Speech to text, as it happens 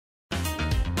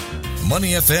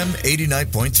Money FM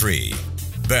 89.3.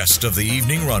 Best of the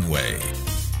evening runway.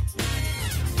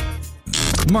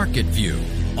 Market View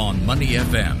on Money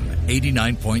FM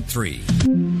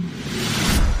 89.3.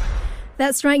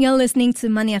 That's right, you're listening to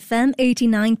Money FM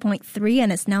 89.3,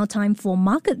 and it's now time for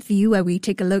Market View, where we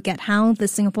take a look at how the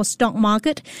Singapore stock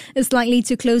market is likely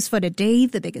to close for the day,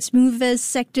 the biggest movers,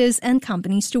 sectors and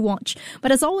companies to watch.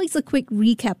 But as always, a quick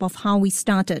recap of how we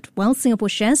started. Well, Singapore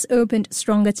shares opened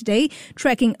stronger today,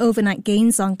 tracking overnight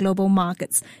gains on global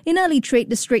markets. In early trade,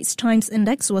 the Straits Times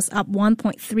Index was up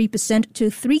 1.3%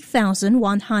 to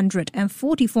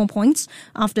 3,144 points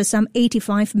after some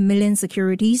 85 million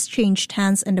securities changed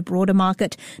hands in the broader market.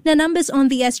 Now, numbers on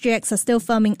the SGX are still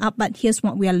firming up, but here's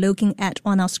what we are looking at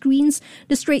on our screens.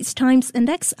 The Straits Times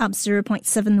Index up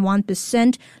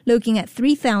 0.71%, looking at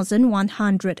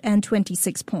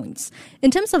 3,126 points. In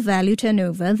terms of value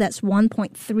turnover, that's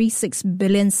 1.36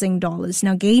 billion Sing dollars.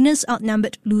 Now, gainers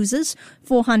outnumbered losers,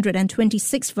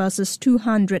 426 versus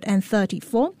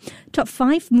 234. Top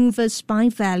 5 movers by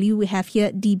value, we have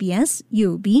here DBS,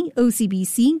 UOB,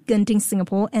 OCBC, Genting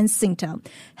Singapore and Singtel.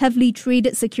 Heavily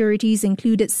traded securities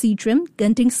included Seatrium,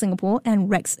 Genting Singapore and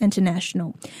Rex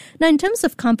International. Now, in terms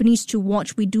of companies to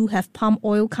watch, we do have palm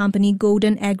oil company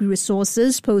Golden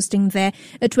Agri-Resources posting there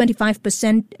a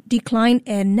 25% decline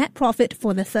in net profit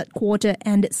for the third quarter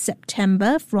ended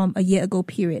September from a year ago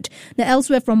period. Now,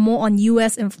 elsewhere, from more on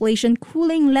US inflation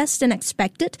cooling less than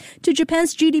expected to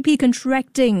Japan's GDP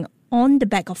contracting on the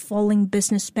back of falling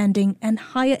business spending and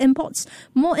higher imports.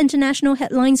 More international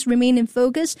headlines remain in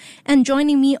focus. And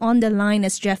joining me on the line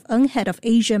is Jeff Ng, Head of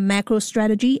Asia Macro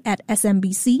Strategy at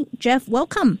SMBC. Jeff,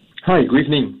 welcome. Hi, good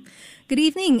evening. Good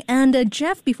evening. And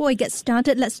Jeff, before I get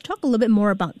started, let's talk a little bit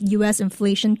more about U.S.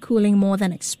 inflation cooling more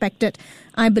than expected.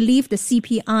 I believe the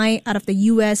CPI out of the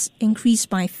U.S. increased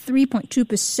by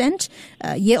 3.2%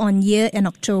 year on year in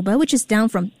October, which is down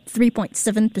from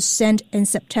 3.7% in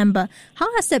September.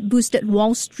 How has that boosted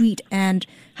Wall Street, and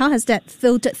how has that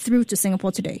filtered through to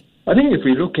Singapore today? I think if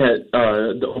we look at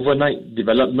the overnight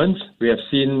developments, we have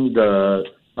seen the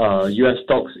U.S.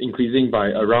 stocks increasing by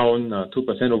around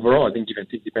 2% overall. I think give and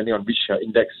take depending on which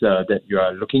index that you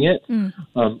are looking at.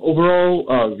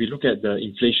 Overall, we look at the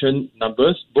inflation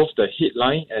numbers, both the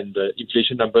headline and the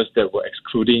inflation numbers that were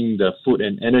excluding the food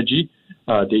and energy.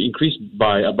 They increased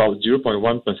by about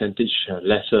 0.1 percentage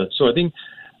lesser. So I think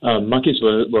markets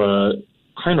were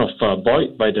kind of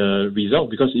buoyed by the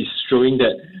result, because it's showing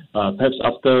that perhaps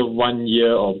after 1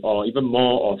 year or even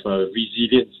more of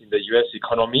resilience in the U.S.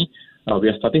 economy, we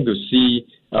are starting to see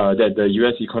that the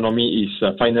U.S. economy is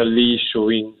finally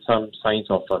showing some signs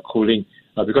of cooling,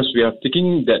 because we are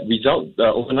taking that result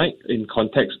overnight in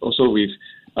context also with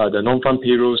the non-farm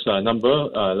payrolls number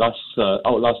last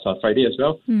Friday as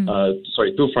well. 2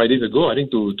 Fridays ago, I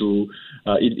think to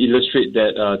illustrate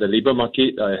that the labour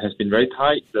market has been very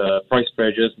tight. The price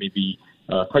pressures may be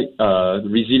quite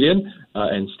resilient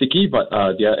and sticky, but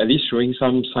they are at least showing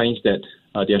some signs that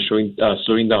they are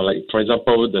slowing down. Like, for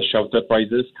example, the shelter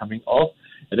prices coming off,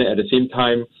 and then at the same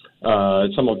time,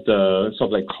 some of the sort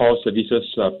of like core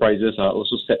services prices are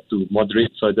also set to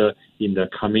moderate further in the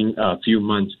coming few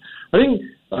months. I think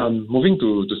moving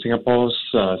to Singapore's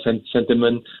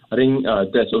sentiment, I think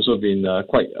that's also been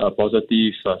quite a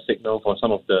positive signal for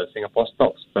some of the Singapore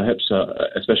stocks, perhaps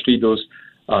especially those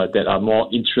that are more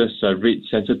interest rate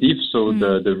sensitive. So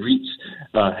the REITs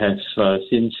have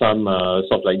seen some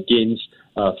sort of like gains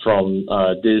from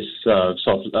this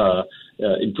sort of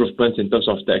improvements in terms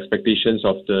of the expectations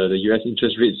of the U.S.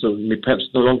 interest rate. So perhaps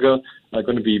no longer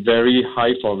going to be very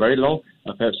high for very long.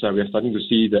 Perhaps we are starting to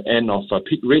see the end of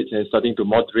peak rates and starting to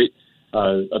moderate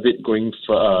a bit going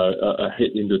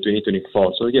ahead into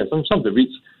 2024. So yeah, some of the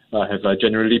REITs have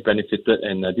generally benefited,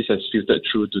 and this has filtered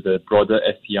through to the broader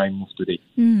STI move today.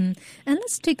 And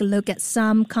let's take a look at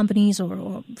some companies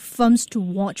or firms to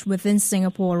watch within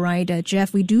Singapore, right,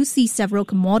 Jeff? We do see several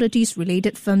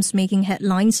commodities-related firms making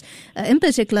headlines, in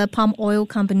particular palm oil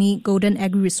company Golden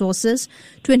Agri-Resources,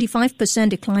 25%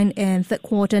 decline in third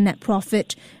quarter net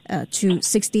profit to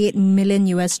 $68 million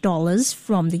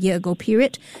from the year ago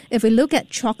period. If we look at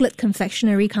chocolate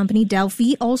confectionery company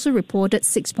Delfi, also reported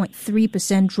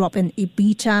 6.3% drop in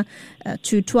EBITDA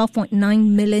to $12.9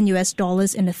 million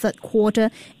in the third quarter.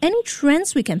 Any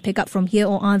trends we can pick up from here,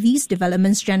 or are these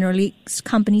developments generally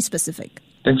company specific?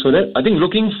 Thanks for that. I think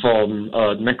looking from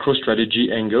a macro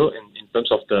strategy angle in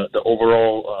terms of the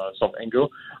overall sort of angle.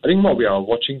 I think what we are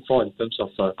watching for in terms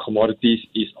of commodities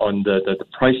is on the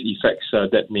price effects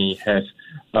that may have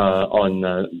on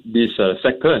this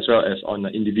sector as well as on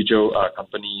individual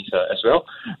companies as well.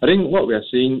 I think what we are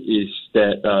seeing is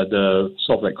that the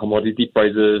sort of like commodity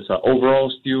prices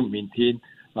overall still maintain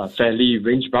fairly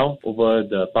range-bound over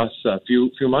the past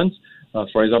few months.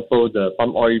 For example, the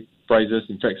palm oil prices,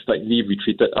 in fact, slightly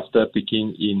retreated after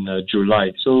peaking in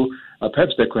July. So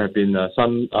perhaps there could have been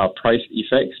some price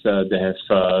effects that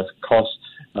have caused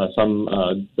some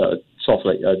sort of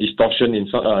like distortion in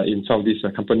some of these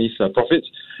companies' profits.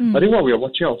 I think what we are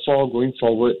watching out for going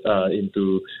forward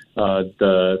into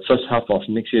the first half of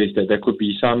next year is that there could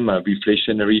be some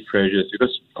reflationary pressures,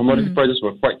 because commodity prices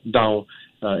were quite down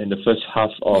in the first half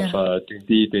of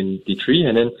 2023,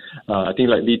 and then I think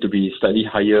likely to be slightly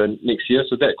higher next year.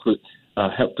 So that could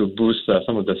help to boost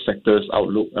some of the sector's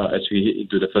outlook as we head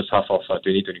into the first half of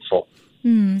 2024.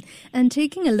 And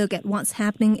taking a look at what's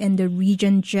happening in the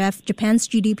region, Jeff, Japan's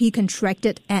GDP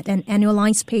contracted at an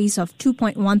annualized pace of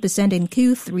 2.1% in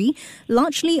Q3,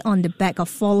 largely on the back of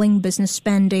falling business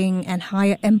spending and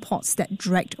higher imports that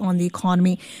dragged on the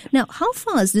economy. Now, how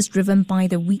far is this driven by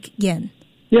the weak yen?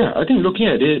 Yeah, I think looking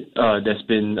at it, there's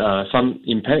been some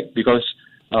impact because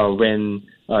when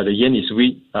the yen is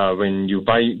weak, when you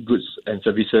buy goods and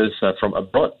services from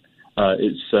abroad,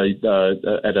 it's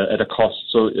at a cost.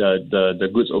 So the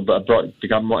goods abroad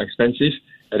become more expensive.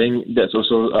 I think that's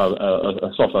also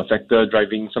a sort of a factor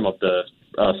driving some of the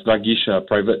sluggish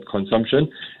private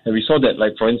consumption. And we saw that,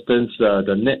 like for instance,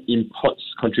 the net imports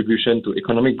contribution to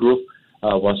economic growth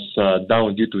was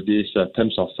down due to these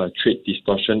terms of trade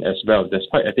distortion as well,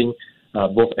 despite I think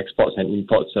both exports and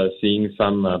imports seeing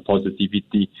some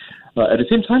positivity. At the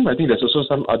same time, I think there's also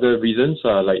some other reasons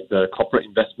like the corporate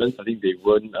investments. I think they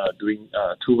weren't doing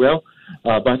too well.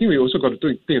 But I think we also got to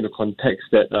take into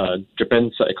context that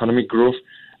Japan's economic growth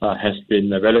has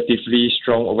been relatively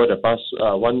strong over the past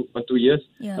 1-2 years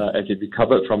as it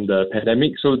recovered from the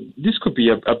pandemic. So this could be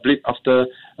a blip after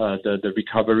the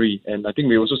recovery. And I think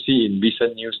we also see in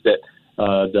recent news that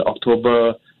the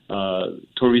October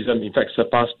tourism, in fact,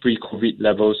 surpassed pre-COVID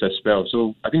levels as well.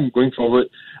 So I think going forward,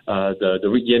 the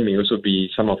weak yen may also be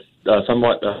somewhat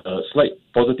slight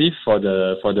positive for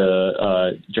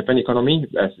the Japan economy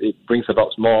as it brings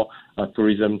about more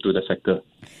tourism to the sector.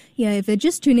 Yeah, if you're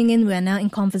just tuning in, we're now in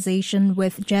conversation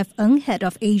with Jeff Ng, Head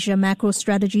of Asia Macro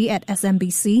Strategy at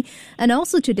SMBC. And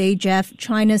also today, Jeff,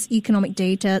 China's economic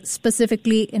data,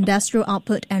 specifically industrial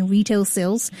output and retail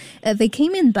sales, they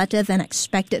came in better than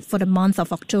expected for the month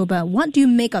of October. What do you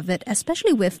make of it,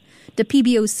 especially with the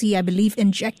PBOC, I believe,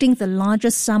 injecting the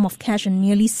largest sum of cash in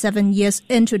nearly 7 years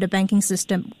into the banking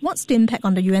system? What's the impact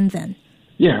on the yuan then?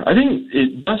 Yeah, I think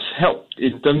it does help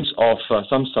in terms of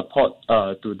some support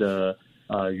to the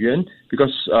yuan,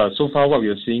 because so far what we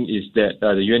are seeing is that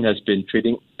the yuan has been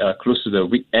trading close to the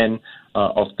weak end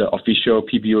of the official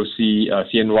PBOC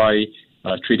CNY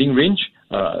trading range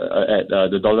at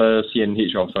the dollar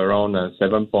CNH of around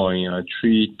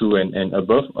 7.32 and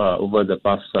above over the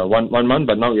past one month,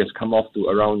 but now it has come off to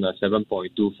around 7.25,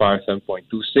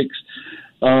 7.26.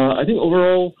 I think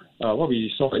overall what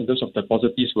we saw in terms of the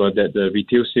positives were that the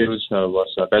retail sales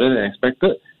was better than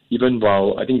expected, even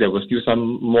while I think there were still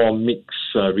some more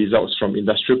mixed results from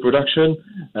industrial production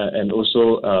and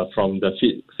also from the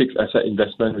fixed asset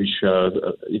investment, which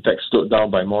in fact slowed down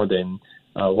by more than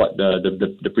what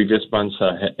the previous months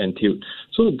had entailed.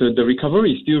 So the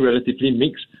recovery is still relatively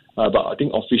mixed, but I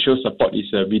think official support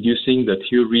is reducing the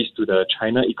tail risk to the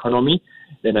China economy.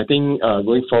 And I think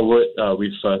going forward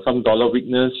with some dollar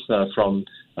weakness from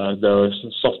the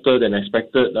softer than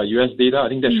expected US data, I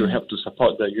think that should help to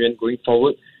support the yuan going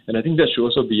forward. And I think that should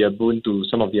also be a boon to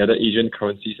some of the other Asian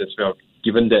currencies as well,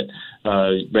 given that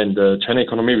when the China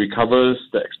economy recovers,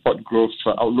 the export growth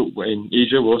outlook in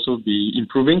Asia will also be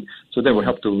improving. So that will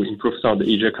help to improve some of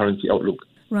the Asia currency outlook.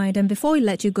 Right. And before we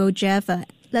let you go, Jeff,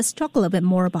 let's talk a little bit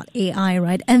more about AI,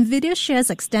 right? Nvidia shares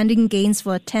extending gains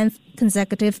for a 10th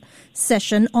consecutive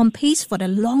session, on pace for the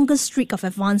longest streak of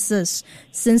advances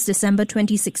since December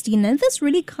 2016. And this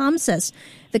really comes as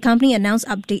the company announced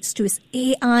updates to its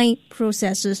AI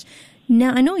processors.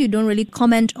 Now, I know you don't really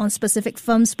comment on specific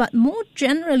firms, but more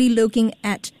generally looking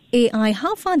at AI,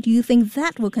 how far do you think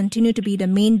that will continue to be the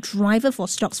main driver for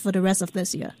stocks for the rest of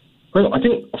this year? Well, I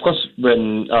think, of course,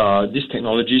 when these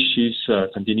technology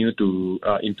shifts continue to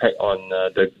impact on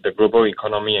the global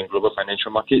economy and global financial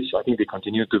markets, I think they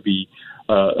continue to be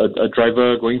a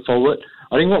driver going forward.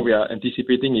 I think what we are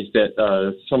anticipating is that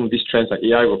some of these trends like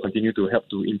AI will continue to help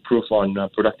to improve on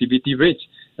productivity rates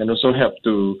and also help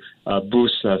to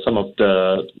boost some of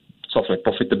the sort of like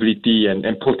profitability and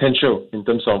potential in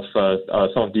terms of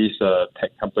some of these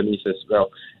tech companies as well.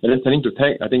 And then turning to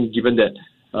tech, I think given that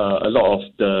a lot of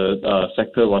the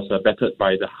sector was battered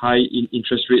by the high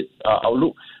interest rate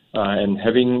outlook, and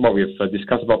having what we've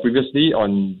discussed about previously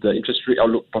on the interest rate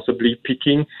outlook possibly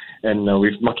peaking, and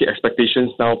with market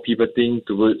expectations now pivoting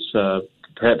towards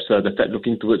perhaps the Fed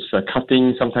looking towards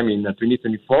cutting sometime in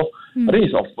 2024. I think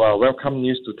it's of welcome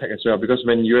news to tech as well, because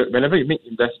whenever you make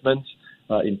investments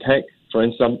in tech, for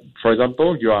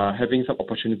example, you are having some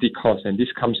opportunity costs, and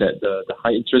this comes at the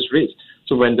high interest rates.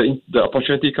 So when the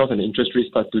opportunity cost and the interest rates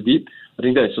start to dip, I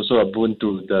think that is also a boon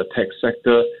to the tech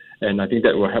sector, and I think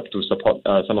that will help to support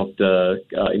some of the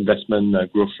investment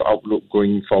growth outlook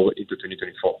going forward into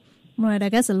 2024. Right, I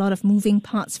guess a lot of moving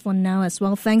parts for now as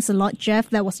well. Thanks a lot, Jeff.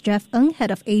 That was Jeff Ng,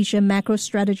 Head of Asia Macro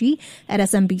Strategy at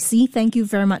SMBC. Thank you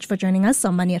very much for joining us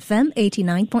on Money FM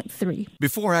 89.3.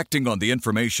 Before acting on the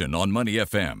information on Money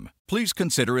FM, please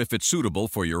consider if it's suitable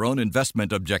for your own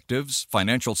investment objectives,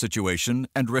 financial situation,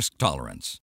 and risk tolerance.